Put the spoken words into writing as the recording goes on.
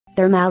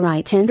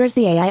Thermalright enters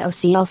the AIO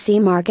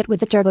CLC market with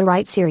the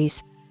Thermalright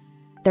series.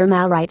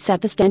 Thermalright set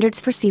the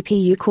standards for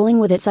CPU cooling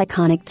with its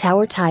iconic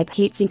tower-type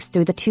heatsinks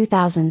through the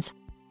 2000s.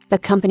 The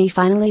company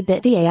finally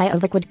bit the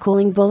AIO liquid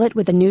cooling bullet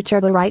with the new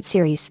Thermalright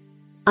series.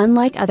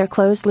 Unlike other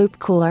closed-loop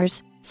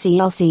coolers,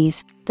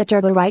 CLCs, the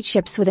Thermalright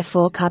ships with a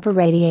full copper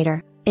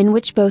radiator, in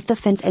which both the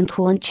fins and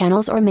coolant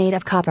channels are made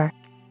of copper.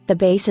 The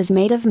base is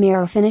made of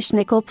mirror-finished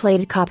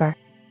nickel-plated copper.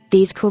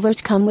 These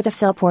coolers come with a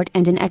fill port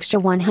and an extra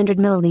 100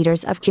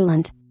 ml of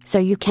coolant, so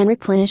you can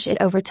replenish it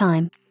over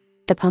time.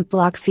 The pump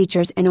block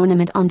features an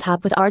ornament on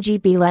top with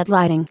RGB LED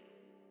lighting.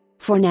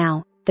 For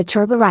now, the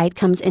Thermalright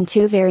comes in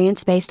two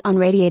variants based on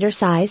radiator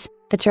size,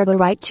 the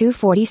Thermalright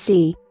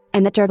 240C,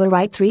 and the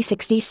Thermalright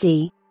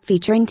 360C,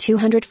 featuring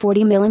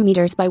 240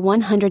 mm by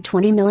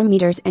 120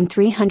 mm and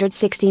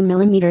 360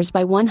 mm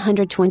by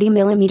 120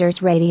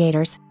 mm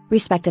radiators,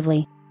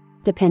 respectively.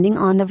 Depending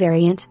on the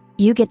variant,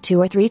 you get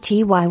 2 or 3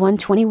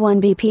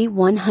 TY121BP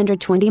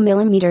 120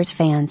 mm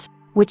fans,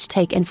 which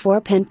take in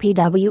 4-pin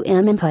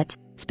PWM input,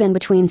 spin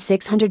between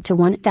 600 to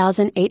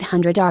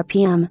 1800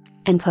 RPM,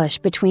 and push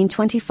between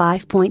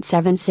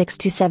 25.76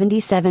 to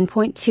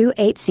 77.28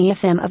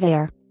 CFM of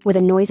air, with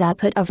a noise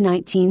output of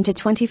 19 to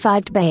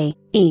 25 dB,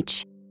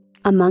 each.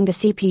 Among the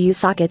CPU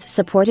sockets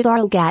supported are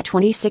LGA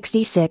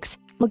 2066,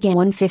 LGA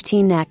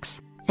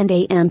 115X, and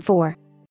AM4.